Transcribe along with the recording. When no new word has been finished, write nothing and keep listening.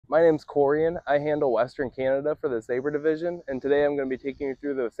My name's Corian. I handle Western Canada for the Sabre division, and today I'm going to be taking you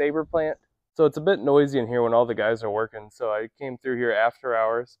through the Sabre plant. So it's a bit noisy in here when all the guys are working, so I came through here after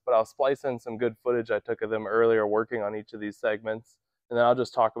hours, but I'll splice in some good footage I took of them earlier working on each of these segments, and then I'll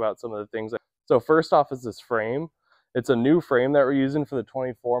just talk about some of the things. So first off is this frame. It's a new frame that we're using for the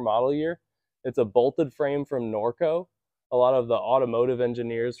 24 model year. It's a bolted frame from Norco. A lot of the automotive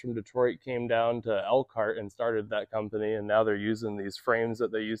engineers from Detroit came down to Elkhart and started that company, and now they're using these frames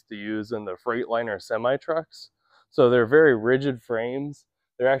that they used to use in the Freightliner semi-trucks. So they're very rigid frames.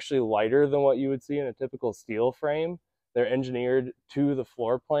 They're actually lighter than what you would see in a typical steel frame. They're engineered to the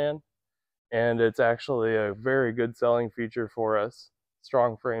floor plan, and it's actually a very good selling feature for us.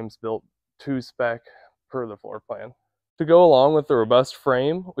 Strong frames built to spec per the floor plan. To go along with the robust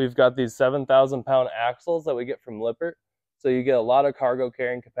frame, we've got these 7,000-pound axles that we get from Lippert. So you get a lot of cargo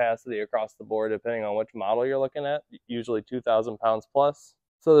carrying capacity across the board depending on which model you're looking at, usually 2,000 pounds plus.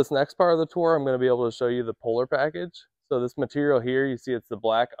 So this next part of the tour, I'm going to be able to show you the Polar package. So this material here, you see it's the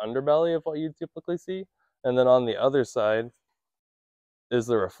black underbelly of what you typically see. And then on the other side is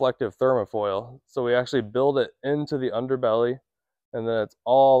the reflective thermofoil. So we actually build it into the underbelly, and then it's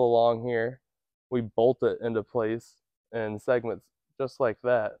all along here. We bolt it into place in segments just like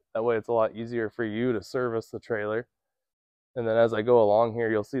that. That way it's a lot easier for you to service the trailer. And then as I go along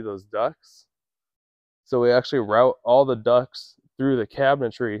here, you'll see those ducts. So we actually route all the ducts through the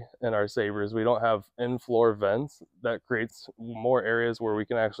cabinetry in our Sabres. We don't have in-floor vents. That creates more areas where we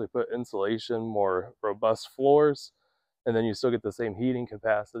can actually put insulation, more robust floors, and then you still get the same heating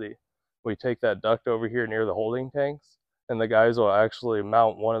capacity. We take that duct over here near the holding tanks, and the guys will actually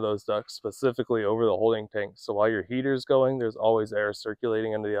mount one of those ducts specifically over the holding tank. So while your heater's going, there's always air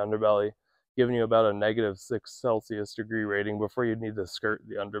circulating into the underbelly, giving you about a -6 degree rating before you need to skirt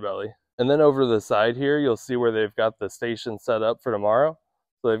the underbelly. And then over the side here, you'll see where they've got the station set up for tomorrow.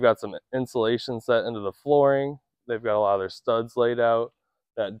 So they've got some insulation set into the flooring. They've got a lot of their studs laid out,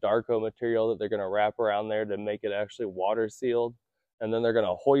 that Darko material that they're going to wrap around there to make it actually water sealed. And then they're going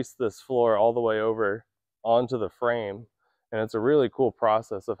to hoist this floor all the way over onto the frame. And it's a really cool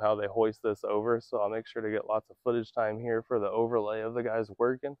process of how they hoist this over. So I'll make sure to get lots of footage time here for the overlay of the guys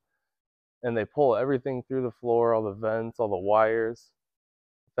working. And they pull everything through the floor, all the vents, all the wires,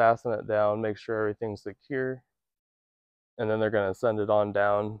 fasten it down, make sure everything's secure. And then they're going to send it on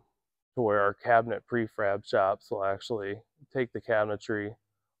down to where our cabinet prefab shops will actually take the cabinetry,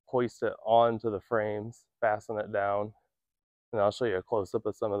 hoist it onto the frames, fasten it down, and I'll show you a close-up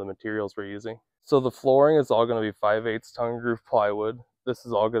of some of the materials we're using. So the flooring is all going to be 5/8 tongue groove plywood. This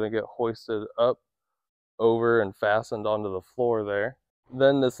is all going to get hoisted up, over, and fastened onto the floor there.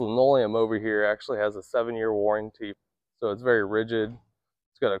 Then this linoleum over here actually has a 7-year warranty, so it's very rigid.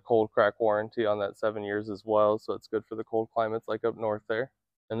 It's got a cold crack warranty on that 7 years as well, so it's good for the cold climates like up north there.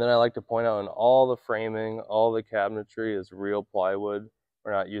 And then I like to point out in all the framing, all the cabinetry is real plywood.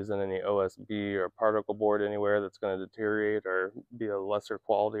 We're not using any OSB or particle board anywhere that's going to deteriorate or be a lesser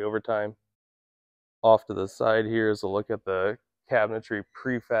quality over time. Off to the side here is a look at the cabinetry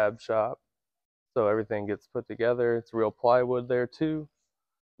prefab shop. So everything gets put together. It's real plywood there too.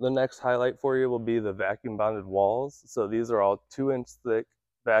 The next highlight for you will be the vacuum bonded walls. So these are all 2-inch thick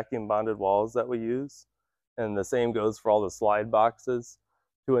vacuum bonded walls that we use. And the same goes for all the slide boxes,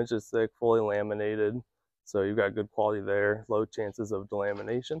 2 inches thick, fully laminated. So you've got good quality there, low chances of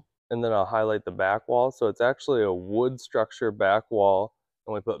delamination. And then I'll highlight the back wall. So it's actually a wood structure back wall,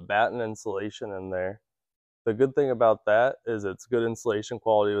 and we put batten insulation in there. The good thing about that is it's good insulation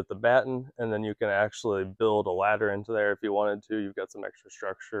quality with the batten, and then you can actually build a ladder into there if you wanted to. You've got some extra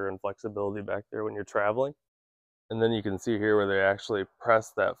structure and flexibility back there when you're traveling. And then you can see here where they actually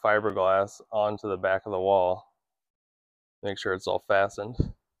press that fiberglass onto the back of the wall. Make sure it's all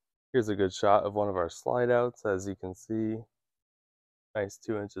fastened. Here's a good shot of one of our slide outs. As you can see, nice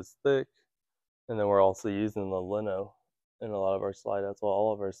 2 inches thick. And then we're also using the lino in a lot of our slide outs, well,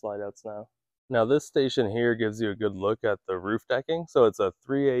 all of our slide outs now. Now this station here gives you a good look at the roof decking. So it's a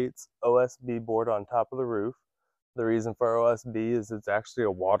 3/8 OSB board on top of the roof. The reason for OSB is it's actually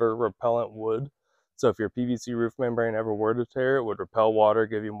a water repellent wood. So if your PVC roof membrane ever were to tear, it would repel water,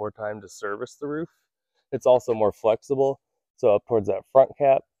 give you more time to service the roof. It's also more flexible. So up towards that front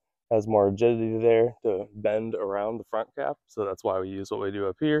cap, has more rigidity there to bend around the front cap. So that's why we use what we do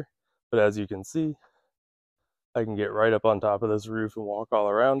up here. But as you can see, I can get right up on top of this roof and walk all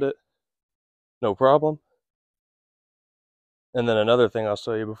around it. No problem. And then another thing I'll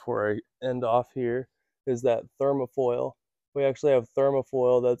show you before I end off here is that thermofoil. We actually have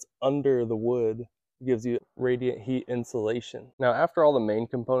thermofoil that's under the wood It gives you radiant heat insulation. Now, after all the main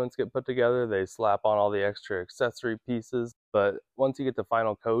components get put together, they slap on all the extra accessory pieces. But once you get the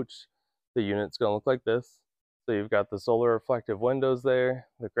final coach, the unit's gonna look like this. So you've got the solar reflective windows there,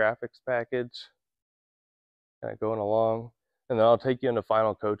 the graphics package, kind of going along. And then I'll take you into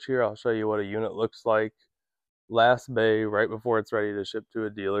final coach here. I'll show you what a unit looks like. Last bay, right before it's ready to ship to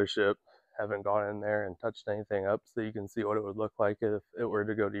a dealership. Haven't gone in there and touched anything up, so you can see what it would look like if it were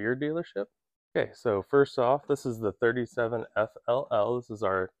to go to your dealership. Okay, so first off, this is the 37FLL. This is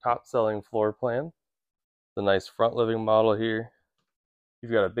our top selling floor plan. It's a nice front living model here.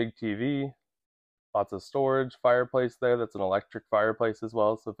 You've got a big TV, lots of storage, fireplace there. That's an electric fireplace as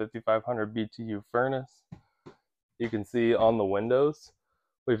well, so 5500 BTU furnace. You can see on the windows,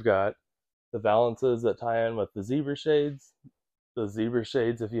 we've got the valances that tie in with the zebra shades. The zebra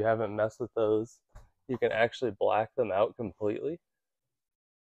shades, if you haven't messed with those, you can actually black them out completely.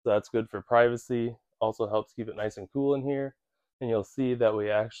 So that's good for privacy. Also helps keep it nice and cool in here. And you'll see that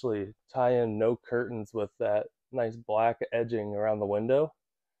we actually tie in no curtains with that nice black edging around the window.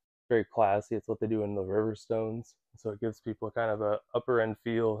 Very classy. It's what they do in the Riverstones. So it gives people kind of a upper end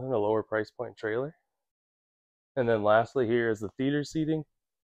feel in a lower price point trailer. And then lastly here is the theater seating.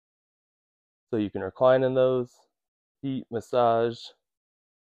 So you can recline in those, heat, massage,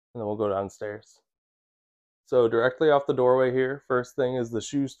 and then we'll go downstairs. So directly off the doorway here, first thing is the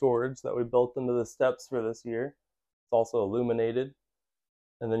shoe storage that we built into the steps for this year. It's also illuminated.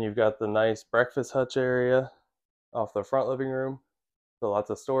 And then you've got the nice breakfast hutch area off the front living room. So lots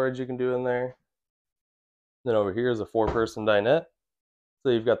of storage you can do in there. Then over here is a 4-person dinette. So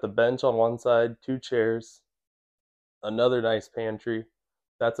you've got the bench on one side, 2 chairs, another nice pantry.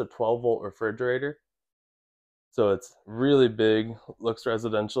 That's a 12-volt refrigerator. So it's really big, looks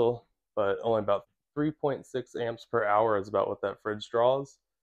residential, but only about 3.6 amps per hour is about what that fridge draws.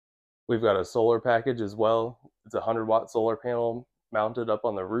 We've got a solar package as well. It's a 100-watt solar panel mounted up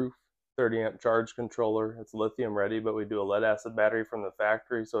on the roof, 30-amp charge controller. It's lithium ready, but we do a lead acid battery from the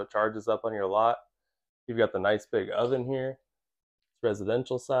factory, so it charges up on your lot. You've got the nice big oven here. It's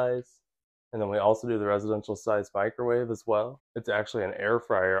residential size. And then we also do the residential size microwave as well. It's actually an air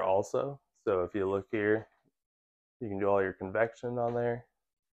fryer also. So if you look here, you can do all your convection on there.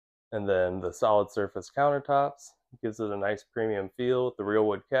 And then the solid surface countertops gives it a nice premium feel with the real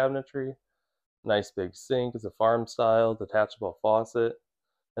wood cabinetry. Nice big sink. It's a farm style detachable faucet.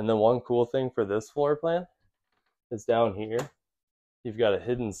 And then one cool thing for this floor plan is down here, you've got a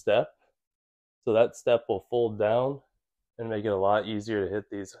hidden step. So that step will fold down and make it a lot easier to hit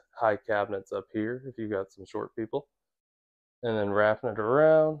these high cabinets up here if you've got some short people. And then wrapping it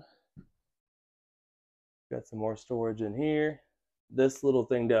around, got some more storage in here. This little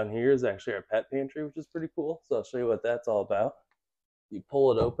thing down here is actually our pet pantry, which is pretty cool. So I'll show you what that's all about. You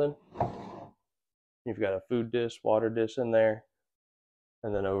pull it open. You've got a food dish, water dish in there.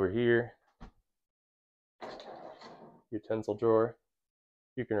 And then over here, utensil drawer.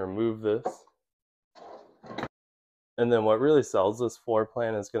 You can remove this. And then what really sells this floor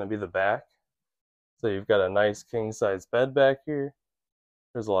plan is going to be the back. So you've got a nice king size bed back here.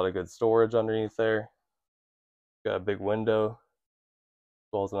 There's a lot of good storage underneath there. Got a big window,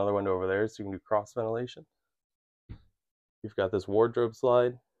 as well as another window over there, so you can do cross ventilation. You've got this wardrobe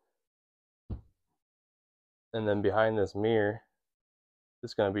slide. And then behind this mirror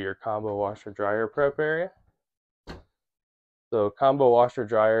is going to be your combo washer dryer prep area. So combo washer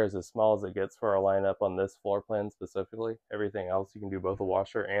dryer is as small as it gets for our lineup on this floor plan specifically. Everything else you can do both a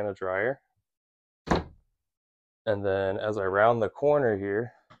washer and a dryer. And then as I round the corner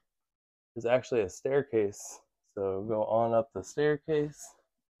here is actually a staircase. So go on up the staircase.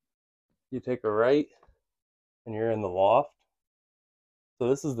 You take a right and you're in the loft. So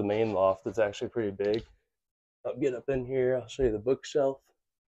this is the main loft. It's actually pretty big. I'll get up in here. I'll show you the bookshelf.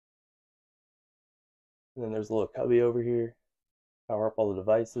 And then there's a little cubby over here. Power up all the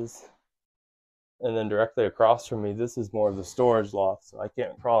devices. And then directly across from me, this is more of the storage loft. So I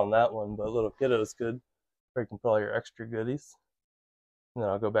can't crawl in that one, but little kiddos could. Where you can put all your extra goodies. And then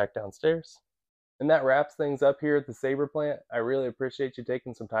I'll go back downstairs. And that wraps things up here at the Sabre plant. I really appreciate you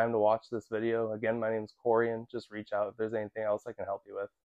taking some time to watch this video. Again, my name is Corey, and just reach out if there's anything else I can help you with.